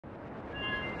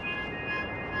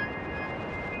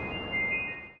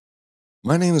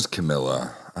My name is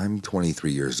Camilla. I'm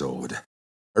 23 years old.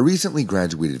 I recently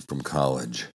graduated from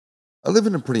college. I live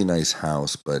in a pretty nice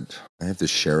house, but I have to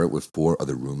share it with four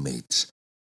other roommates.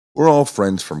 We're all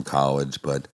friends from college,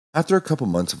 but after a couple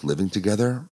months of living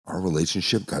together, our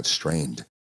relationship got strained.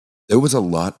 There was a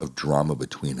lot of drama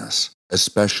between us,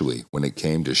 especially when it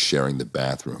came to sharing the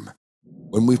bathroom.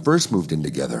 When we first moved in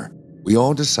together, we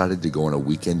all decided to go on a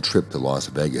weekend trip to Las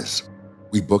Vegas.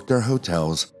 We booked our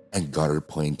hotels and got our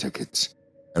plane tickets.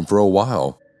 And for a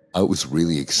while, I was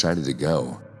really excited to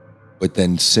go. But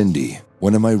then Cindy,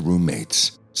 one of my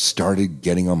roommates, started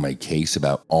getting on my case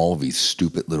about all these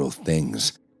stupid little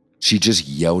things. She just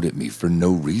yelled at me for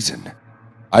no reason.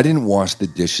 I didn't wash the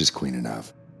dishes clean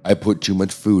enough. I put too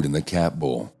much food in the cat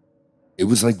bowl. It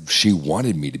was like she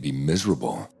wanted me to be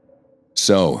miserable.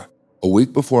 So, a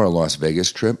week before our Las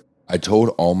Vegas trip, I told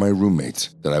all my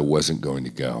roommates that I wasn't going to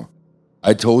go.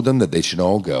 I told them that they should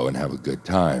all go and have a good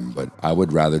time, but I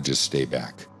would rather just stay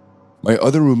back. My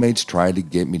other roommates tried to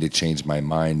get me to change my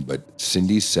mind, but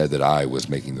Cindy said that I was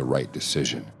making the right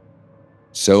decision.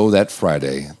 So that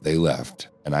Friday, they left,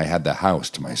 and I had the house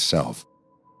to myself.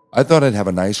 I thought I'd have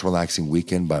a nice, relaxing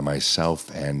weekend by myself,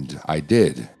 and I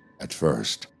did at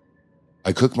first.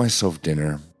 I cooked myself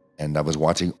dinner, and I was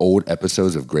watching old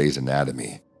episodes of Grey's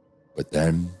Anatomy. But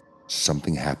then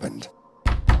something happened.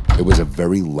 It was a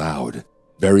very loud,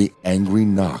 very angry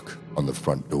knock on the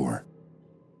front door.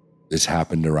 This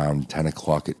happened around 10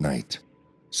 o'clock at night,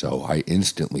 so I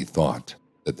instantly thought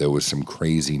that there was some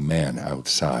crazy man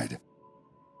outside.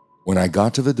 When I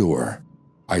got to the door,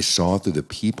 I saw through the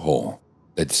peephole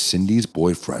that Cindy's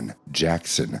boyfriend,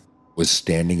 Jackson, was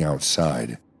standing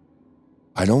outside.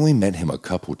 I'd only met him a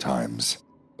couple times,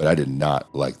 but I did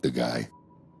not like the guy.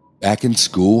 Back in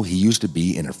school, he used to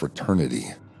be in a fraternity,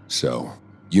 so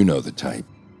you know the type.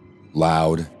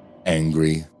 Loud,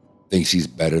 angry, thinks he's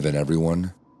better than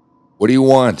everyone. "What do you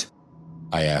want?"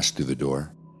 I asked through the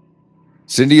door.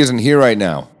 "Cindy isn't here right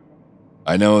now."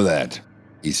 "I know that,"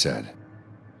 he said.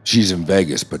 "She's in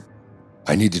Vegas, but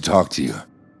I need to talk to you.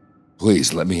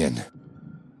 Please let me in."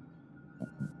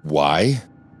 "Why?"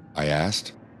 I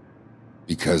asked.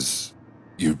 "Because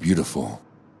you're beautiful,"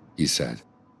 he said.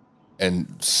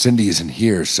 "And Cindy isn't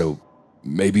here, so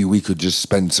maybe we could just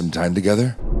spend some time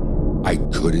together?" I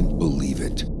couldn't believe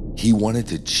it. He wanted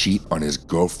to cheat on his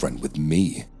girlfriend with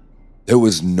me. There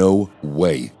was no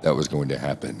way that was going to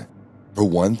happen. For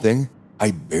one thing, I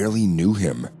barely knew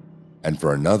him. And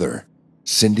for another,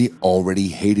 Cindy already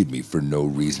hated me for no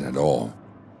reason at all.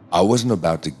 I wasn't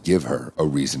about to give her a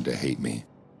reason to hate me.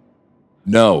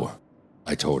 "No,"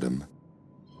 I told him.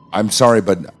 "I'm sorry,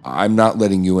 but I'm not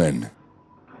letting you in."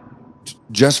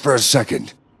 "Just for a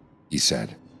second," he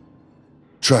said.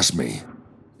 "Trust me,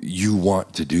 you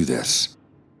want to do this."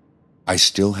 I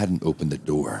still hadn't opened the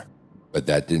door, but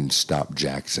that didn't stop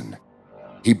Jackson.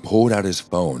 He pulled out his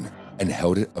phone and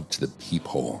held it up to the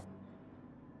peephole.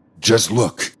 "Just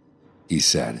look," he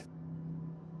said.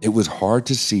 It was hard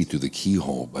to see through the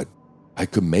keyhole, but I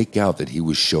could make out that he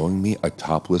was showing me a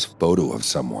topless photo of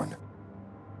someone.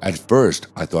 At first,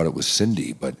 I thought it was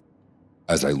Cindy, but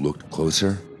as I looked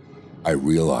closer, I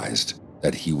realized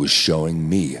that he was showing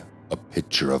me a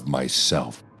picture of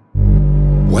myself.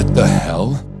 "What the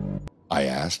hell?" I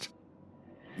asked.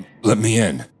 "Let me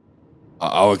in.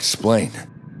 I'll explain."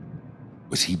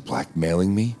 Was he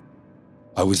blackmailing me?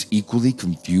 I was equally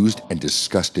confused and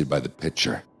disgusted by the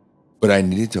picture, but I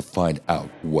needed to find out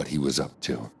what he was up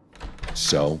to.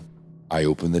 So I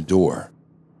opened the door,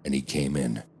 and he came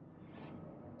in.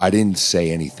 I didn't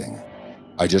say anything.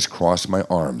 I just crossed my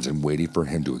arms and waited for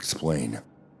him to explain.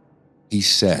 He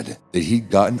said that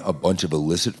he'd gotten a bunch of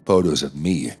illicit photos of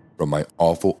me from my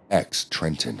awful ex,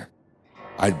 Trenton.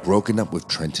 I'd broken up with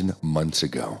Trenton months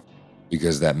ago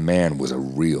because that man was a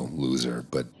real loser,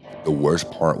 but the worst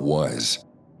part was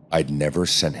I'd never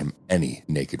sent him any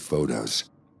naked photos.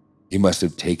 He must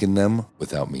have taken them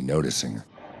without me noticing.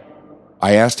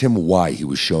 I asked him why he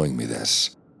was showing me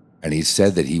this, and he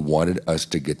said that he wanted us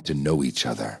to get to know each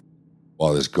other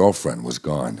while his girlfriend was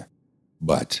gone.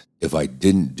 But if I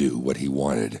didn't do what he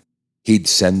wanted, he'd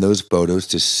send those photos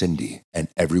to Cindy and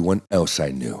everyone else I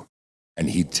knew, and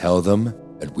he'd tell them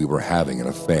that we were having an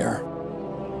affair.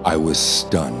 I was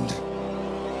stunned.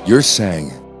 "You're saying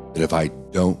that if I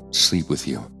don't sleep with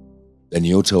you, then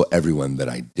you'll tell everyone that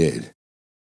I did,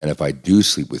 and if I do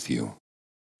sleep with you,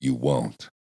 you won't."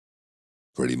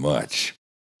 "Pretty much,"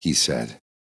 he said.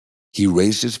 He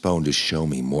raised his phone to show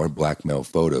me more blackmail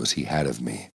photos he had of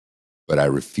me, but I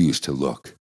refused to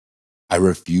look. I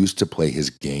refused to play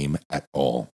his game at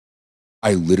all.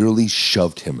 I literally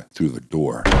shoved him through the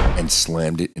door and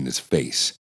slammed it in his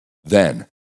face. Then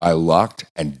I locked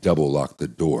and double-locked the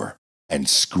door and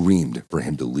screamed for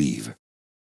him to leave.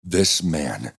 This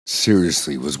man,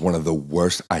 seriously, was one of the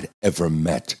worst I'd ever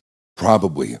met.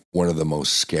 Probably one of the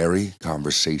most scary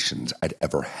conversations I'd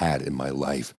ever had in my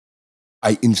life.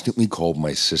 I instantly called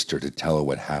my sister to tell her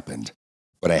what happened,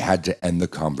 but I had to end the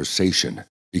conversation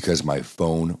because my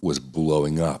phone was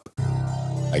blowing up.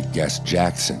 I guess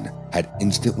Jackson had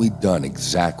instantly done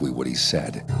exactly what he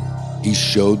said. He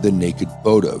showed the naked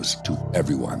photos to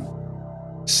everyone.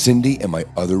 Cindy and my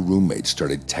other roommates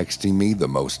started texting me the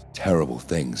most terrible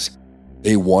things.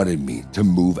 They wanted me to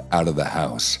move out of the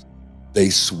house. They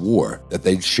swore that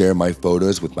they'd share my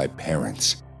photos with my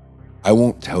parents. I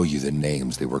won't tell you the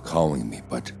names they were calling me,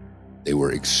 but they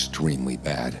were extremely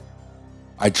bad.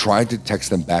 I tried to text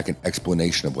them back an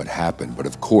explanation of what happened, but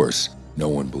of course, no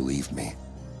one believed me.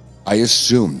 I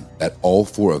assumed that all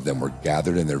four of them were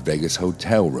gathered in their Vegas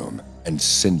hotel room, and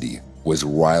Cindy was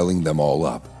riling them all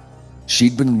up.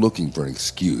 She'd been looking for an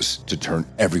excuse to turn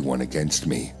everyone against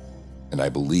me, and I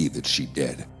believe that she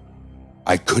did.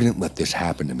 I couldn't let this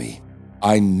happen to me.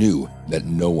 I knew that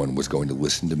no one was going to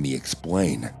listen to me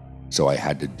explain, so I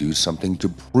had to do something to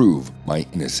prove my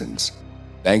innocence.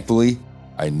 Thankfully,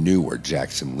 I knew where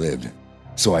Jackson lived,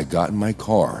 so I got in my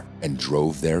car and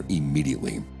drove there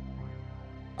immediately.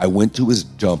 I went to his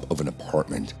dump of an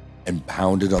apartment and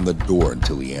pounded on the door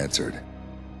until he answered.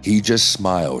 He just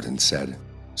smiled and said,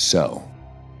 "So,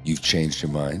 you've changed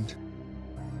your mind?"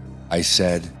 I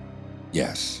said,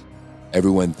 "Yes.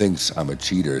 Everyone thinks I'm a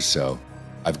cheater, so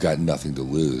I've got nothing to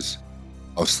lose.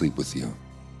 I'll sleep with you,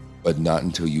 but not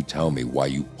until you tell me why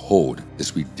you pulled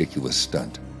this ridiculous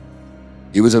stunt."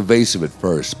 He was evasive at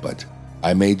first, but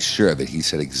I made sure that he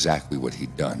said exactly what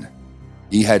he'd done.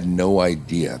 He had no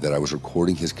idea that I was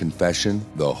recording his confession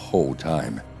the whole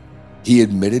time. He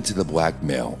admitted to the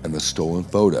blackmail and the stolen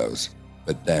photos,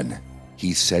 but then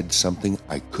he said something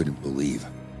I couldn't believe.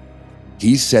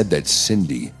 He said that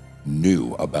Cindy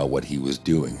knew about what he was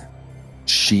doing.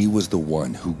 She was the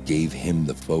one who gave him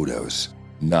the photos,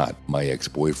 not my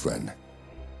ex-boyfriend.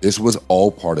 This was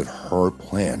all part of her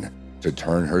plan to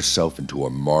turn herself into a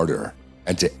martyr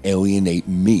and to alienate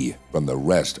me from the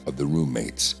rest of the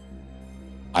roommates.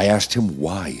 I asked him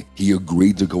why he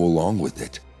agreed to go along with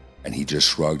it, and he just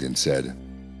shrugged and said,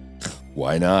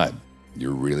 "Why not?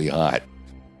 You're really hot."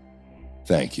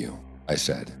 "Thank you," I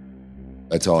said.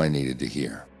 That's all I needed to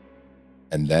hear.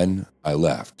 And then I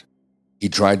left. He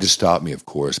tried to stop me, of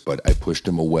course, but I pushed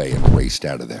him away and raced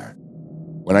out of there.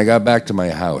 When I got back to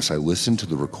my house, I listened to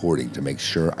the recording to make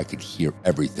sure I could hear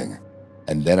everything,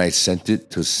 and then I sent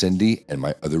it to Cindy and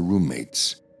my other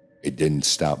roommates. It didn't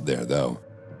stop there, though.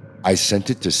 I sent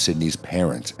it to Sydney's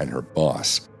parents and her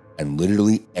boss, and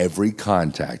literally every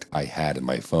contact I had in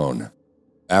my phone.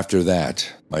 After that,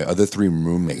 my other three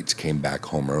roommates came back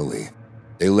home early.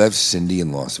 They left Cindy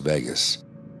in Las Vegas,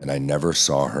 and I never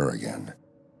saw her again.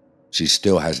 She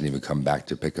still hasn't even come back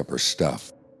to pick up her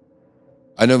stuff.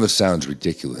 I know this sounds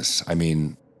ridiculous. I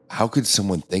mean, how could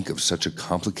someone think of such a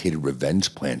complicated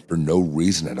revenge plan for no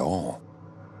reason at all?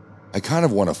 I kind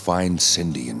of want to find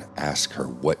Cindy and ask her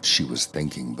what she was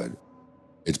thinking, but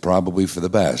it's probably for the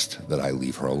best that I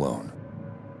leave her alone.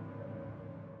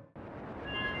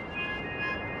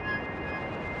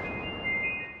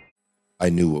 I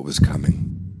knew what was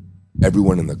coming.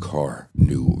 Everyone in the car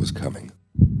knew what was coming.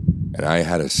 And I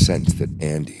had a sense that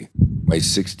Andy, my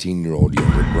 16-year-old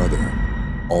younger brother,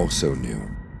 also knew,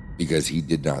 because he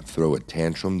did not throw a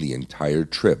tantrum the entire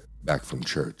trip back from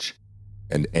church.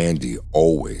 And Andy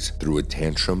always threw a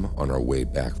tantrum on our way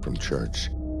back from church.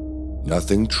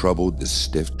 Nothing troubled the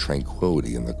stiff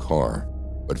tranquility in the car,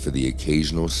 but for the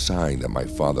occasional sign that my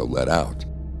father let out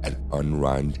at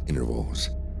unrhymed intervals.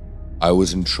 I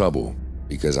was in trouble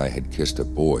because I had kissed a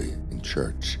boy in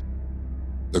church.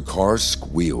 The car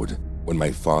squealed when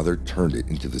my father turned it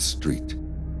into the street,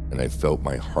 and I felt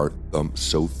my heart thump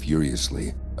so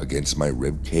furiously against my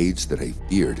rib cage that I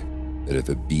feared that if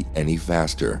it beat any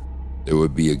faster, there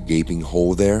would be a gaping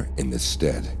hole there in the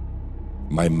stead.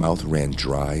 My mouth ran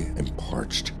dry and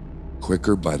parched,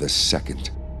 quicker by the second,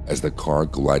 as the car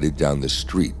glided down the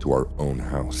street to our own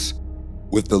house.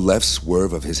 With the left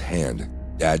swerve of his hand,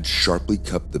 Dad sharply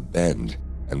cut the bend,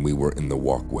 and we were in the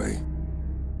walkway.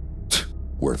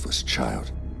 Worthless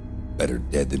child. Better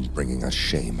dead than bringing us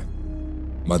shame.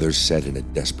 Mother said in a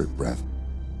desperate breath.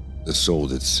 The soul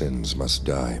that sins must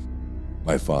die,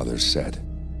 my father said,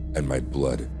 and my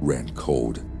blood ran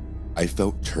cold. I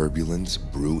felt turbulence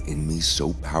brew in me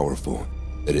so powerful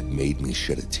that it made me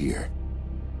shed a tear.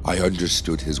 I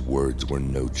understood his words were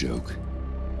no joke.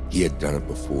 He had done it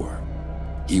before.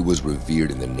 He was revered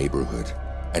in the neighborhood,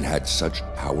 and had such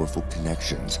powerful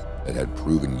connections that had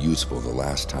proven useful the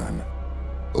last time.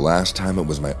 The last time it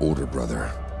was my older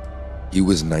brother. He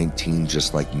was 19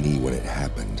 just like me when it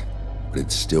happened, but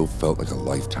it still felt like a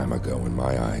lifetime ago in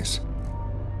my eyes.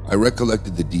 I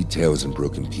recollected the details in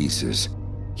broken pieces.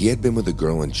 He had been with a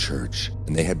girl in church,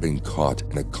 and they had been caught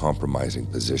in a compromising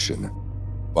position.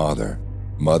 Father,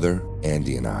 Mother,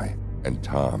 Andy, and I, and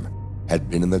Tom had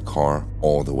been in the car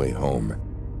all the way home.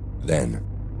 Then,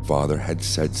 Father had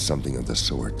said something of the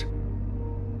sort.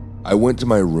 I went to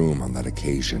my room on that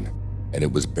occasion, and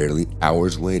it was barely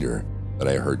hours later that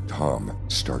I heard Tom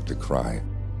start to cry.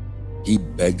 He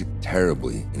begged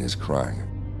terribly in his crying.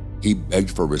 He begged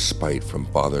for respite from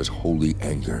Father's holy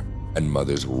anger and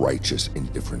Mother's righteous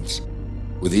indifference.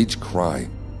 With each cry,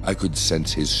 I could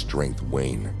sense his strength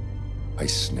wane. I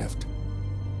sniffed.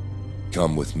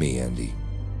 "Come with me, Andy,"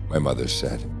 my mother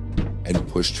said, and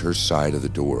pushed her side of the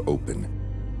door open.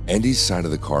 Andy's side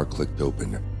of the car clicked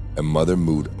open, and Mother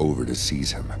moved over to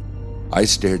seize him. I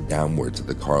stared downwards at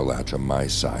the car latch on my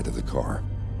side of the car,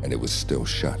 and it was still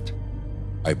shut.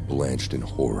 I blanched in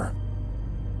horror.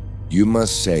 "You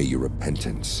must say your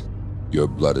repentance. Your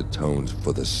blood atones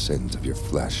for the sins of your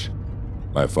flesh,"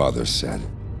 my father said,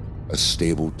 a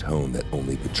stable tone that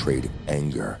only betrayed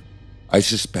anger. I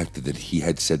suspected that he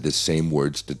had said the same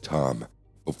words to Tom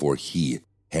before he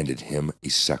handed him a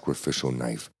sacrificial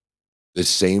knife. The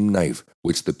same knife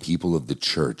which the people of the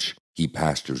church he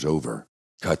pastors over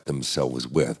cut themselves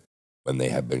with when they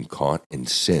have been caught in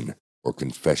sin or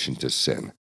confession to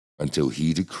sin, until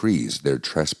he decrees their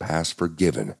trespass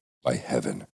forgiven by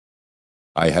heaven.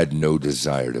 I had no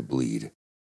desire to bleed.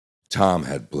 Tom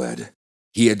had bled.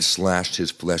 He had slashed his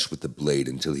flesh with the blade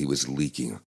until he was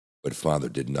leaking, but Father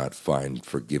did not find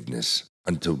forgiveness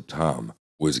until Tom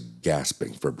was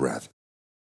gasping for breath.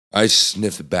 I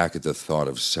sniffed back at the thought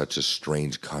of such a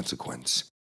strange consequence.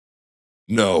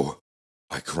 "No!"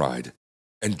 I cried,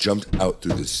 and jumped out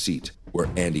through the seat where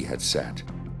Andy had sat.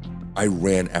 I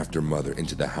ran after Mother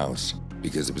into the house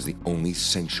because it was the only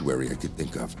sanctuary I could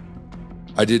think of.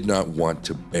 I did not want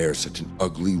to bear such an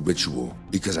ugly ritual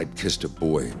because I'd kissed a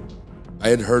boy. I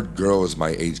had heard girls my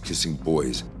age kissing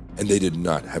boys, and they did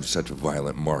not have such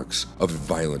violent marks of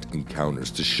violent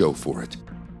encounters to show for it.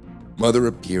 Mother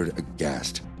appeared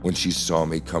aghast when she saw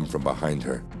me come from behind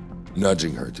her,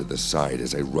 nudging her to the side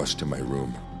as I rushed to my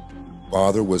room.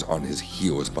 Father was on his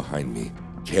heels behind me,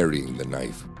 carrying the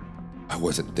knife. I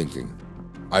wasn't thinking.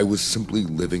 I was simply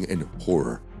living in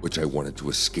horror, which I wanted to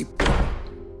escape from.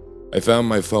 I found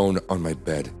my phone on my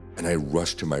bed, and I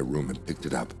rushed to my room and picked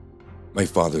it up. My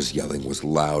father's yelling was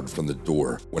loud from the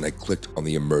door when I clicked on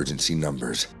the emergency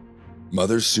numbers.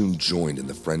 Mother soon joined in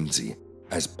the frenzy,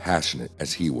 as passionate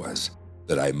as he was,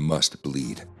 that I must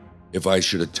bleed, if I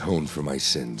should atone for my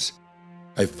sins.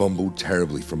 I fumbled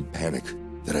terribly from panic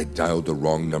that I dialed the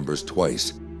wrong numbers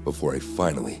twice before I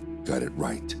finally got it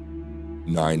right.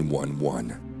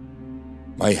 911.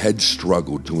 My head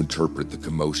struggled to interpret the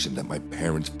commotion that my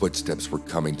parents' footsteps were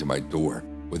coming to my door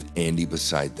with Andy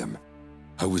beside them.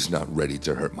 I was not ready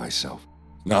to hurt myself,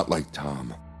 not like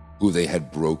Tom, who they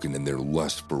had broken in their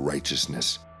lust for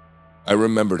righteousness. I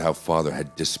remembered how Father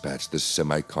had dispatched the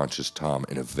semi-conscious Tom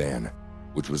in a van,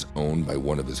 which was owned by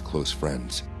one of his close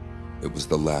friends. It was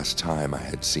the last time I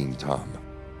had seen Tom.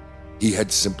 He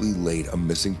had simply laid a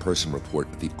missing person report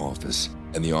at the office,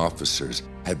 and the officers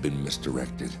had been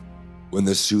misdirected. When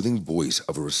the soothing voice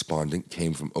of a respondent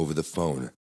came from over the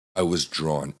phone, I was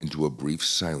drawn into a brief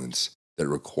silence that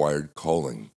required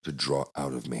calling to draw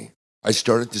out of me. I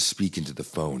started to speak into the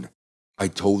phone. I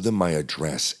told them my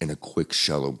address in a quick,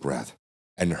 shallow breath,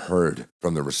 and heard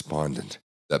from the respondent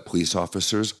that police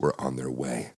officers were on their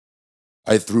way.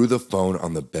 I threw the phone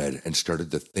on the bed and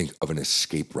started to think of an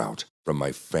escape route from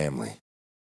my family.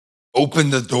 "Open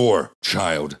the door,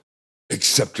 child.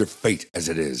 Accept your fate as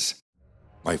it is,"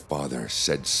 my father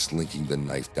said, slinking the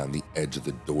knife down the edge of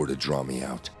the door to draw me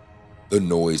out. The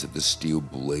noise of the steel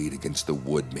blade against the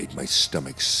wood made my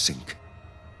stomach sink.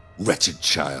 "Wretched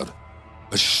child,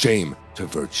 a shame to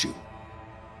virtue.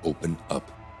 Open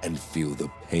up and feel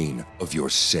the pain of your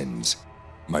sins,"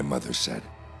 my mother said.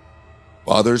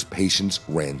 Father's patience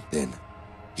ran thin.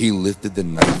 He lifted the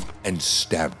knife and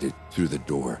stabbed it through the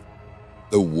door.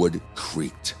 The wood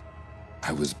creaked.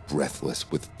 I was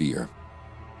breathless with fear.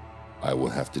 "I will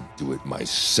have to do it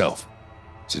myself,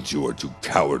 since you are too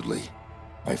cowardly,"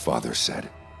 my father said,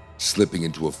 slipping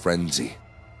into a frenzy.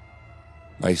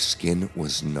 My skin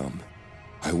was numb.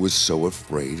 I was so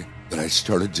afraid that I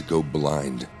started to go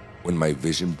blind when my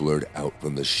vision blurred out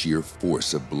from the sheer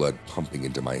force of blood pumping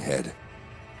into my head.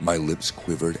 My lips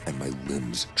quivered and my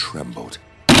limbs trembled.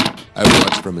 I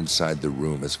watched from inside the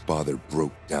room as Father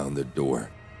broke down the door.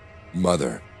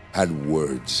 Mother had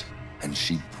words, and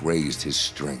she praised his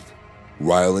strength,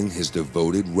 riling his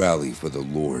devoted rally for the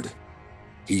Lord.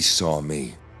 He saw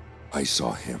me, I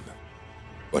saw him,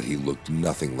 but he looked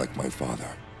nothing like my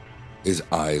father. His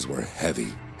eyes were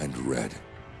heavy and red.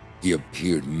 He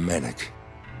appeared manic.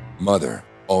 Mother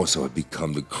also had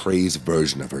become the crazed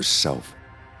version of herself,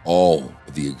 all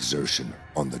of the exertion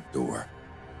on the door.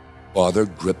 Father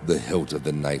gripped the hilt of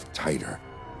the knife tighter.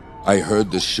 I heard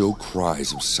the shrill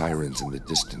cries of sirens in the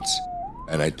distance,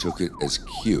 and I took it as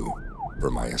cue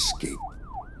for my escape.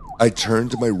 I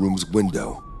turned to my room's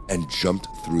window and jumped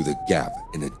through the gap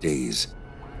in a daze.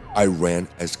 I ran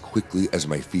as quickly as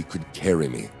my feet could carry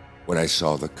me when I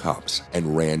saw the cops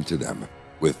and ran to them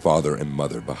with Father and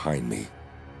Mother behind me.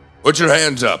 "Put your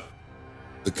hands up,"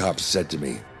 the cops said to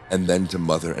me, and then to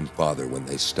Mother and Father when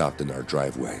they stopped in our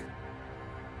driveway.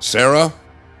 "Sarah?"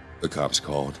 the cops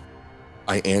called.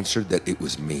 I answered that it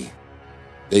was me.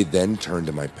 They then turned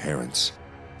to my parents.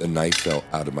 The knife fell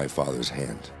out of my father's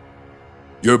hand.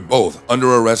 "You're both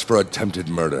under arrest for attempted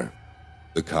murder,"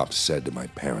 the cops said to my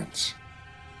parents.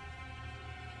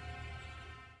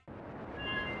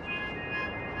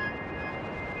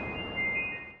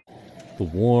 The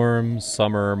warm,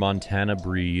 summer Montana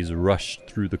breeze rushed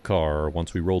through the car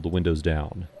once we rolled the windows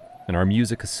down, and our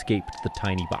music escaped the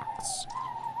tiny box.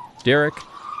 Derek,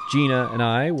 Gina, and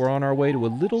I were on our way to a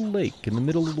little lake in the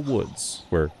middle of the woods,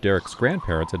 where Derek's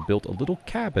grandparents had built a little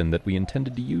cabin that we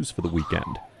intended to use for the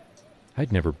weekend.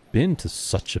 I'd never been to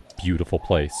such a beautiful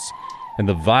place, and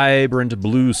the vibrant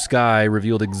blue sky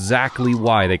revealed exactly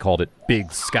why they called it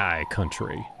Big Sky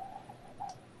Country.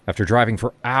 After driving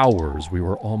for hours, we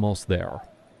were almost there.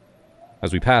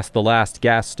 As we passed the last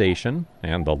gas station,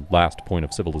 and the last point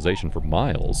of civilization for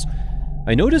miles,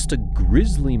 I noticed a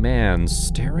grisly man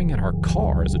staring at our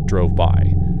car as it drove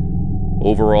by.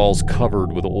 Overalls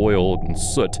covered with oil and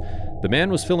soot, the man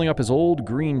was filling up his old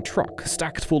green truck,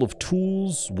 stacked full of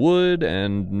tools, wood,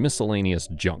 and miscellaneous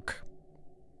junk.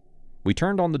 We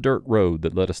turned on the dirt road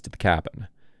that led us to the cabin.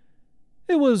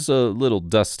 It was a little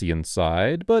dusty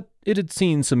inside, but it had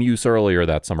seen some use earlier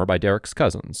that summer by Derek's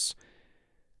cousins.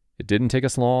 It didn't take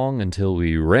us long until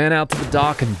we ran out to the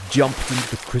dock and jumped into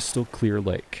the crystal clear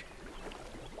lake.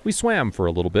 We swam for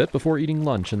a little bit before eating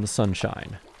lunch in the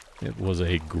sunshine. It was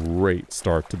a great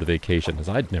start to the vacation, as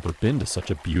I'd never been to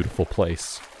such a beautiful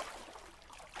place.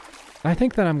 "I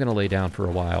think that I'm going to lay down for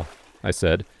a while," I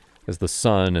said, as the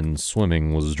sun and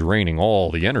swimming was draining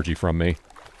all the energy from me.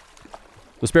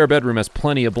 "The spare bedroom has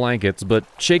plenty of blankets, but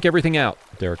shake everything out,"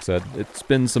 Derek said. "It's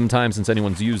been some time since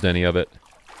anyone's used any of it."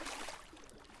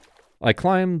 I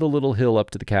climbed the little hill up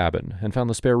to the cabin and found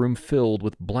the spare room filled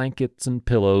with blankets and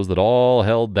pillows that all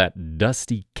held that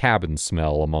dusty cabin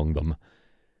smell among them.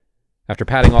 After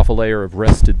patting off a layer of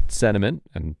rested sediment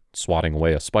and swatting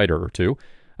away a spider or two,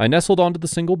 I nestled onto the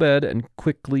single bed and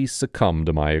quickly succumbed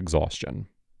to my exhaustion.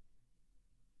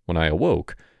 When I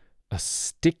awoke, a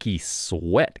sticky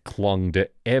sweat clung to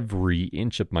every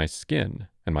inch of my skin,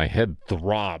 and my head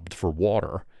throbbed for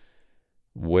water.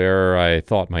 Where I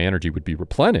thought my energy would be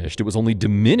replenished, it was only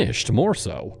diminished more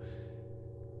so.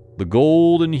 The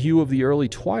golden hue of the early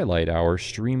twilight hour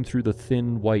streamed through the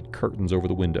thin white curtains over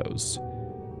the windows.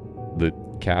 The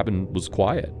cabin was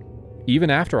quiet, even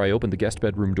after I opened the guest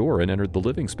bedroom door and entered the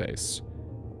living space.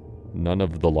 None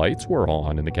of the lights were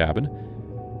on in the cabin,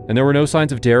 and there were no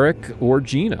signs of Derek or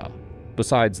Gina,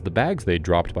 besides the bags they'd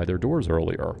dropped by their doors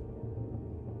earlier.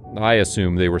 I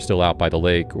assumed they were still out by the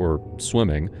lake or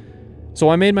swimming, so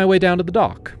I made my way down to the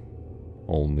dock,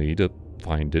 only to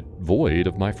find it void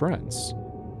of my friends.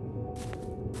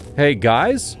 "Hey,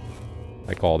 guys!"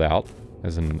 I called out,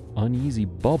 as an uneasy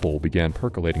bubble began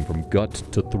percolating from gut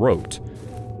to throat.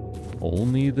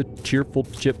 Only the cheerful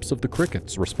chips of the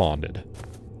crickets responded.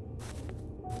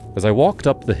 As I walked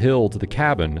up the hill to the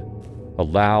cabin, a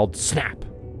loud snap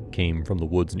came from the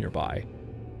woods nearby.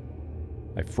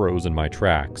 I froze in my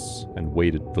tracks and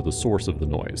waited for the source of the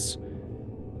noise.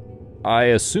 I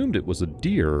assumed it was a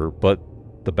deer, but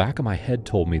the back of my head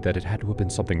told me that it had to have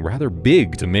been something rather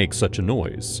big to make such a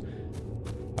noise.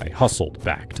 I hustled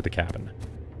back to the cabin.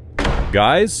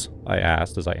 "Guys?" I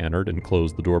asked as I entered and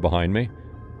closed the door behind me.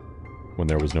 When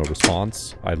there was no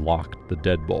response, I locked the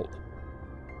deadbolt.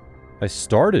 I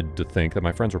started to think that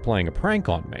my friends were playing a prank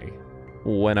on me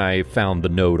when I found the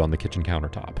note on the kitchen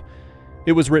countertop.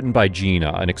 It was written by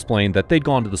Gina and explained that they'd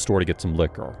gone to the store to get some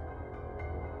liquor.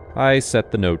 I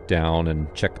set the note down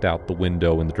and checked out the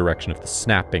window in the direction of the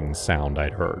snapping sound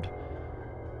I'd heard.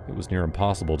 It was near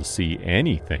impossible to see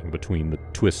anything between the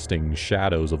twisting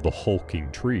shadows of the hulking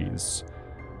trees.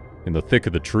 In the thick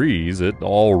of the trees, it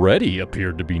already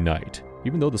appeared to be night,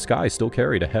 even though the sky still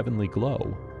carried a heavenly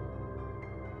glow.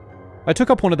 I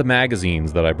took up one of the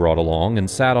magazines that I brought along and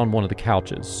sat on one of the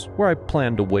couches, where I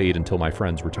planned to wait until my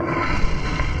friends returned.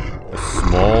 A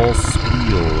small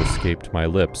squeal escaped my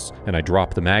lips, and I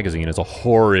dropped the magazine as a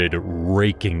horrid,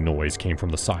 raking noise came from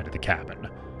the side of the cabin.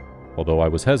 Although I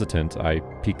was hesitant, I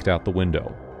peeked out the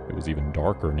window. It was even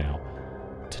darker now,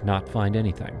 to not find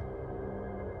anything.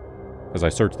 As I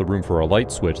searched the room for a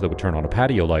light switch that would turn on a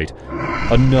patio light,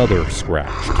 another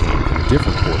scratch came from a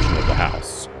different portion of the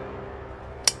house.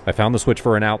 I found the switch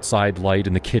for an outside light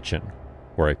in the kitchen,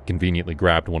 where I conveniently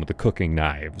grabbed one of the cooking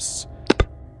knives.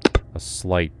 A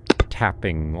slight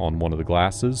tapping on one of the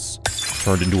glasses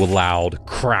turned into a loud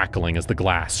crackling as the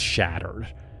glass shattered.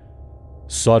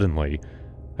 Suddenly,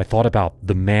 I thought about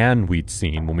the man we'd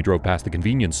seen when we drove past the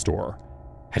convenience store.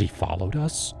 Had he followed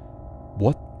us?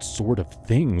 What sort of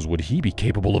things would he be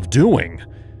capable of doing?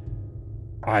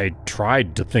 I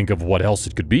tried to think of what else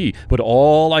it could be, but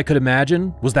all I could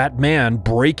imagine was that man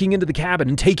breaking into the cabin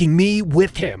and taking me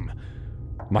with him.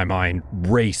 My mind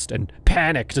raced and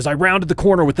panicked as I rounded the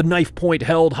corner with the knife point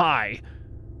held high.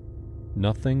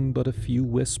 Nothing but a few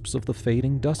wisps of the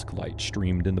fading dusk light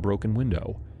streamed in the broken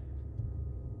window.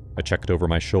 I checked over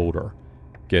my shoulder,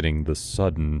 getting the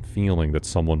sudden feeling that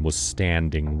someone was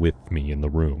standing with me in the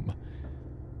room.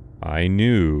 I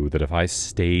knew that if I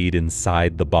stayed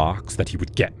inside the box that he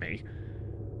would get me.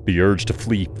 The urge to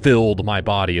flee filled my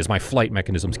body as my flight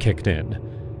mechanisms kicked in.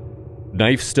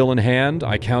 Knife still in hand,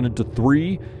 I counted to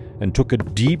 3 and took a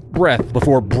deep breath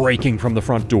before breaking from the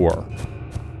front door.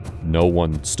 No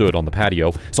one stood on the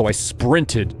patio, so I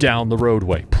sprinted down the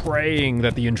roadway, praying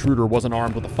that the intruder wasn't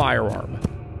armed with a firearm.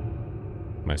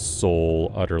 My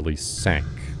soul utterly sank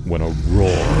when a roar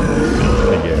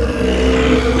filled the air.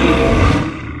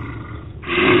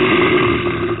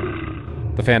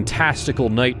 The fantastical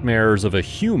nightmares of a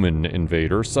human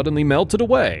invader suddenly melted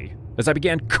away as I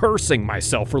began cursing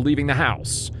myself for leaving the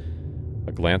house.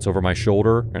 A glance over my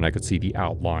shoulder, and I could see the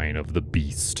outline of the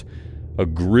beast. A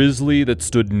grizzly that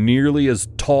stood nearly as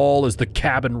tall as the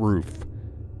cabin roof.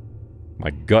 My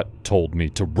gut told me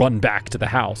to run back to the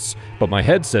house, but my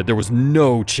head said there was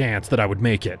no chance that I would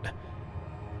make it.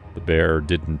 The bear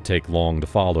didn't take long to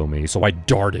follow me, so I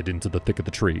darted into the thick of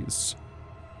the trees.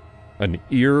 An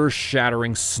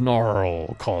ear-shattering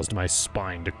snarl caused my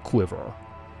spine to quiver.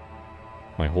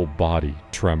 My whole body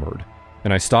tremored,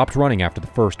 and I stopped running after the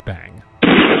first bang.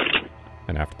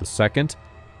 And after the second,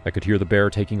 I could hear the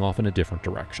bear taking off in a different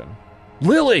direction.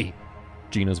 "Lily!"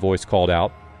 Gina's voice called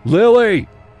out. "Lily!"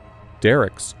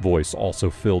 Derek's voice also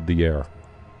filled the air.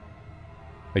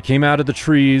 I came out of the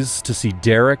trees to see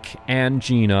Derek and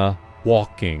Gina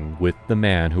walking with the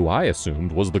man who I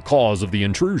assumed was the cause of the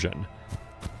intrusion.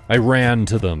 I ran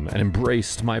to them and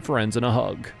embraced my friends in a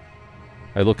hug.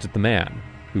 I looked at the man,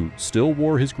 who still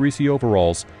wore his greasy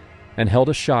overalls, and held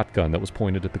a shotgun that was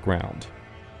pointed at the ground.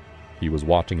 He was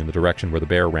watching in the direction where the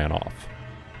bear ran off.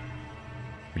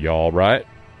 "You all right?"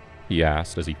 he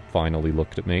asked as he finally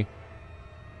looked at me.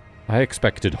 I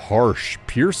expected harsh,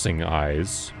 piercing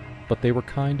eyes, but they were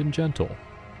kind and gentle.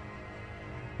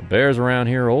 "The bears around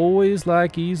here always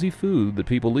like easy food that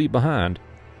people leave behind."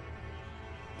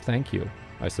 "Thank you,"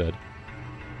 I said.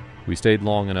 We stayed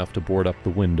long enough to board up the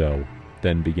window,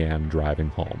 then began driving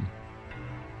home.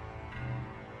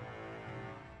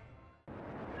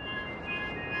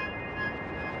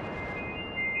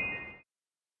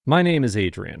 My name is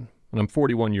Adrian, and I'm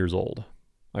 41 years old.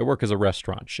 I work as a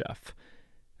restaurant chef.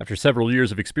 After several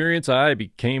years of experience, I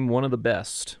became one of the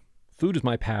best. Food is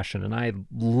my passion, and I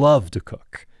love to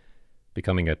cook.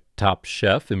 Becoming a top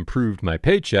chef improved my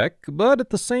paycheck, but at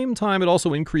the same time it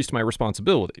also increased my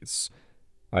responsibilities.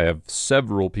 I have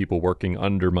several people working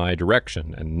under my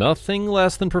direction, and nothing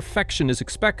less than perfection is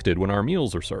expected when our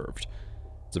meals are served.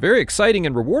 It's a very exciting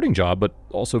and rewarding job, but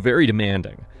also very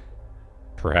demanding.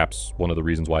 Perhaps one of the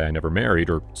reasons why I never married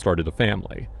or started a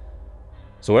family.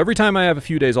 So every time I have a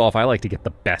few days off, I like to get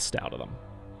the best out of them.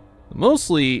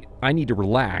 Mostly, I need to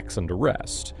relax and to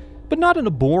rest. But not in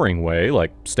a boring way,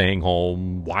 like staying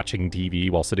home, watching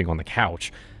TV while sitting on the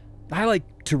couch. I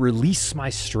like to release my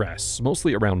stress,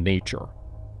 mostly around nature.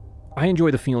 I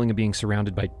enjoy the feeling of being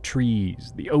surrounded by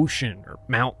trees, the ocean, or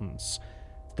mountains.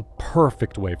 It's the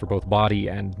perfect way for both body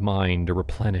and mind to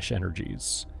replenish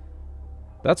energies.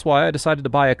 That's why I decided to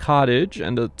buy a cottage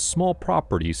and a small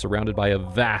property surrounded by a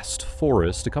vast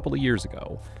forest a couple of years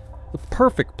ago. The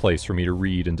perfect place for me to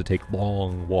read and to take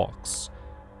long walks.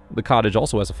 The cottage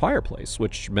also has a fireplace,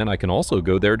 which meant I can also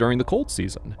go there during the cold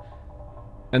season.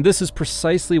 And this is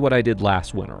precisely what I did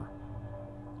last winter.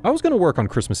 I was going to work on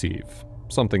Christmas Eve,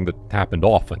 something that happened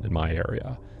often in my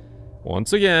area.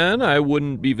 Once again, I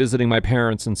wouldn't be visiting my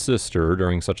parents and sister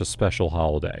during such a special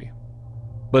holiday.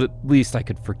 But at least I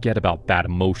could forget about that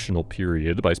emotional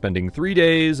period by spending 3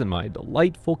 days in my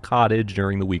delightful cottage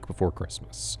during the week before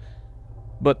Christmas.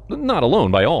 But not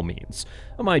alone, by all means.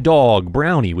 My dog,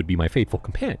 Brownie, would be my faithful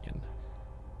companion.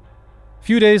 A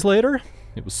few days later,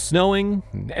 it was snowing,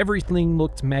 and everything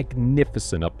looked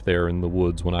magnificent up there in the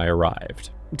woods when I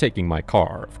arrived, taking my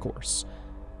car, of course.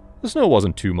 The snow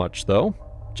wasn't too much, though,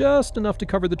 just enough to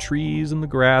cover the trees and the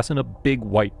grass in a big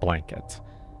white blanket.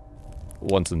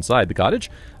 Once inside the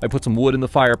cottage, I put some wood in the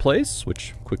fireplace,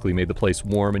 which quickly made the place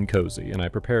warm and cozy, and I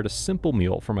prepared a simple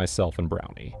meal for myself and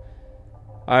Brownie.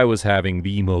 I was having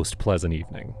the most pleasant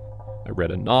evening. I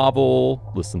read a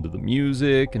novel, listened to the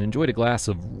music, and enjoyed a glass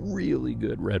of really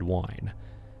good red wine.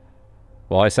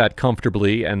 While I sat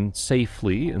comfortably and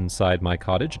safely inside my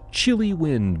cottage, a chilly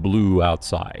wind blew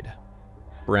outside.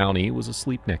 Brownie was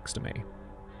asleep next to me.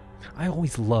 I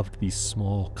always loved these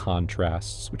small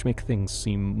contrasts, which make things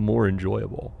seem more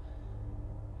enjoyable.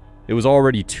 It was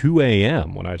already 2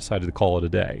 a.m. when I decided to call it a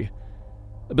day.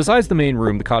 Besides the main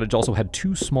room, the cottage also had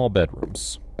 2 small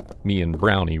bedrooms. Me and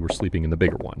Brownie were sleeping in the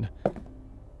bigger one.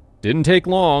 Didn't take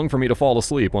long for me to fall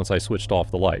asleep once I switched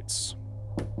off the lights.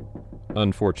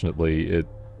 Unfortunately, it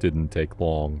didn't take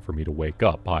long for me to wake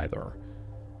up either.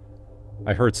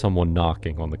 I heard someone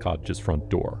knocking on the cottage's front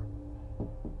door.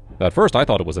 At first, I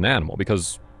thought it was an animal,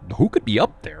 because who could be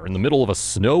up there in the middle of a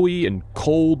snowy and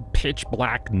cold,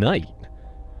 pitch-black night?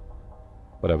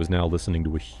 But I was now listening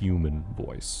to a human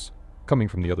voice, coming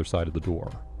from the other side of the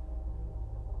door.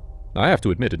 I have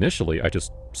to admit, initially, I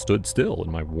just stood still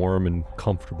in my warm and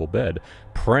comfortable bed,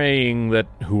 praying that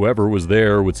whoever was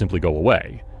there would simply go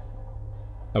away.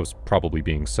 I was probably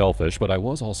being selfish, but I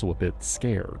was also a bit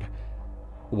scared.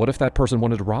 What if that person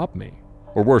wanted to rob me?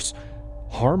 Or worse,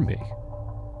 harm me?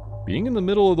 Being in the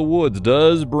middle of the woods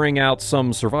does bring out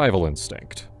some survival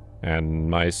instinct, and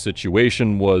my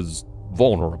situation was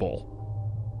vulnerable.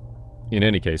 In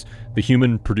any case, the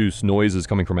human-produced noises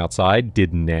coming from outside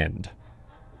didn't end.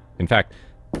 In fact,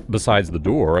 besides the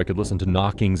door, I could listen to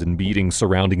knockings and beatings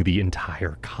surrounding the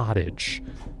entire cottage.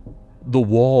 The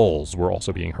walls were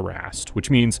also being harassed,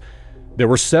 which means there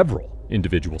were several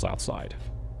individuals outside.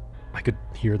 I could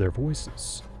hear their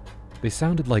voices. They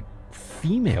sounded like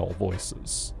female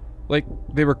voices. Like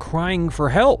they were crying for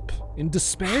help, in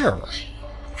despair.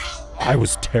 I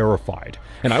was terrified,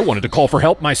 and I wanted to call for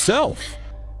help myself.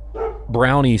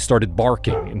 Brownie started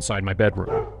barking inside my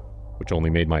bedroom, which only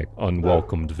made my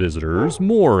unwelcomed visitors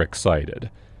more excited.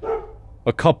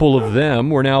 A couple of them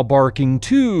were now barking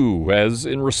too, as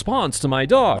in response to my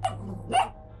dog.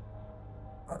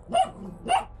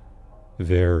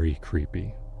 Very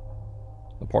creepy.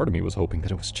 A part of me was hoping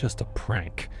that it was just a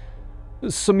prank.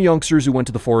 Some youngsters who went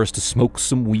to the forest to smoke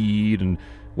some weed and,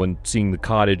 when seeing the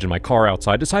cottage and my car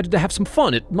outside, decided to have some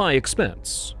fun at my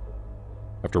expense.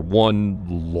 After one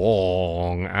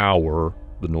long hour,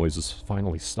 the noises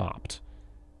finally stopped.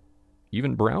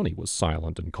 Even Brownie was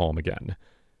silent and calm again.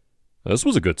 This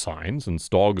was a good sign, since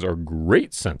dogs are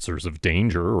great sensors of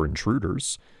danger or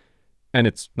intruders. And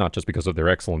it's not just because of their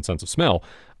excellent sense of smell.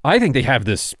 I think they have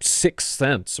this sixth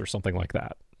sense or something like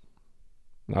that.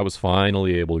 I was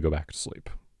finally able to go back to sleep.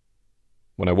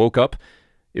 When I woke up,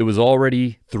 it was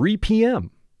already 3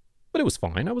 p.m. But it was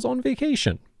fine. I was on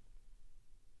vacation.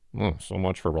 Oh, so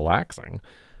much for relaxing,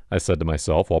 I said to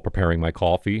myself while preparing my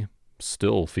coffee,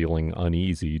 still feeling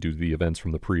uneasy due to the events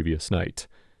from the previous night.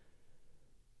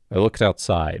 I looked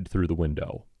outside through the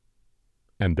window,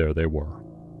 and there they were,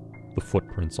 the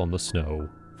footprints on the snow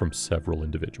from several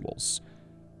individuals.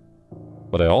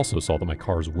 But I also saw that my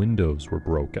car's windows were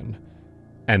broken,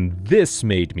 and this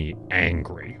made me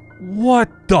angry. What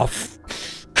the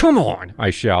Come on, I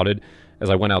shouted as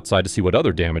I went outside to see what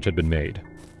other damage had been made.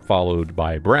 Followed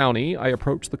by Brownie, I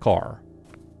approached the car.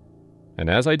 And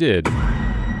as I did,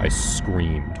 I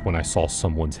screamed when I saw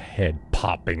someone's head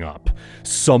popping up.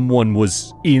 Someone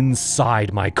was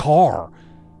inside my car.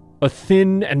 A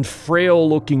thin and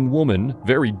frail-looking woman,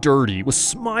 very dirty, was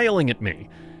smiling at me,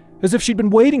 as if she'd been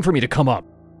waiting for me to come up.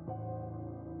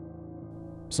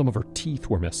 Some of her teeth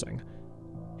were missing.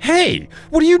 "Hey,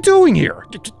 what are you doing here?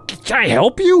 Can I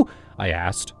help you?" I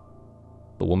asked.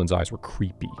 The woman's eyes were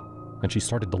creepy, and she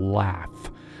started to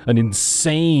laugh, an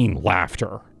insane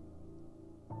laughter.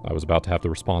 I was about to have the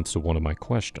response to one of my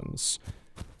questions.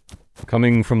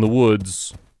 Coming from the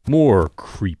woods, more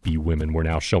creepy women were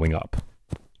now showing up.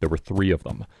 There were 3 of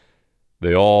them.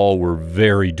 They all were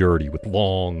very dirty with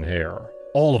long hair.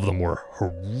 All of them were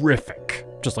horrific,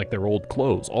 just like their old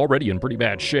clothes, already in pretty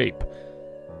bad shape.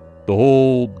 The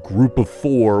whole group of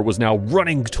 4 was now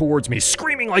running towards me,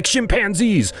 screaming like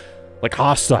chimpanzees, like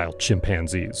hostile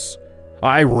chimpanzees.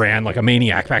 I ran like a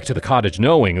maniac back to the cottage,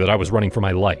 knowing that I was running for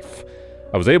my life.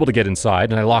 I was able to get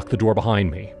inside, and I locked the door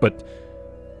behind me, but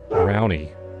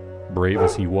Brownie, brave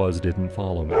as he was, didn't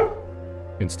follow me.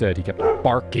 Instead, he kept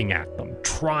barking at them,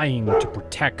 trying to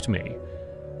protect me.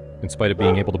 In spite of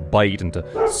being able to bite and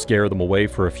to scare them away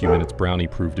for a few minutes, Brownie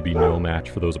proved to be no match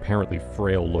for those apparently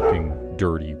frail-looking,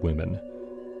 dirty women.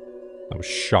 I was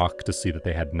shocked to see that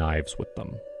they had knives with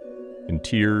them. In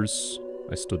tears,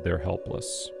 I stood there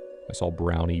helpless. I saw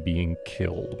Brownie being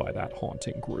killed by that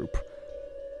haunting group.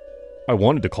 I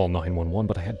wanted to call 911,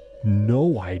 but I had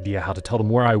no idea how to tell them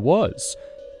where I was,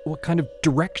 what kind of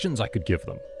directions I could give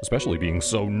them, especially being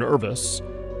so nervous.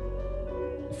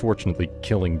 Fortunately,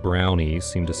 killing Brownie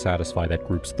seemed to satisfy that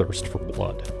group's thirst for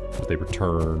blood, as they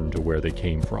returned to where they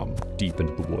came from, deep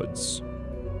into the woods.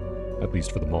 At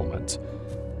least for the moment.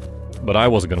 But I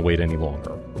wasn't going to wait any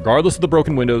longer. Regardless of the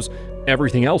broken windows,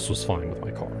 everything else was fine with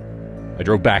my car. I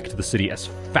drove back to the city as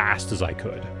fast as I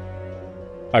could.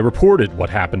 I reported what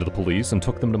happened to the police and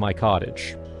took them to my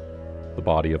cottage. The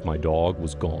body of my dog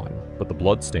was gone, but the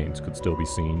bloodstains could still be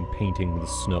seen, painting the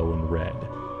snow in red.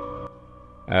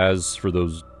 As for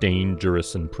those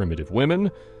dangerous and primitive women,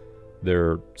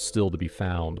 they're still to be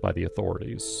found by the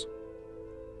authorities.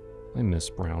 I miss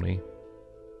Brownie.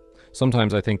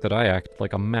 Sometimes I think that I act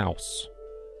like a mouse.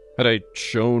 Had I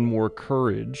shown more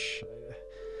courage...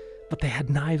 But they had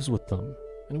knives with them,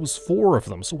 and it was 4 of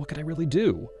them, so what could I really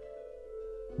do?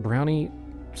 Brownie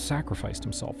sacrificed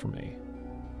himself for me.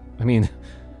 I mean,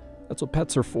 that's what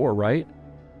pets are for, right?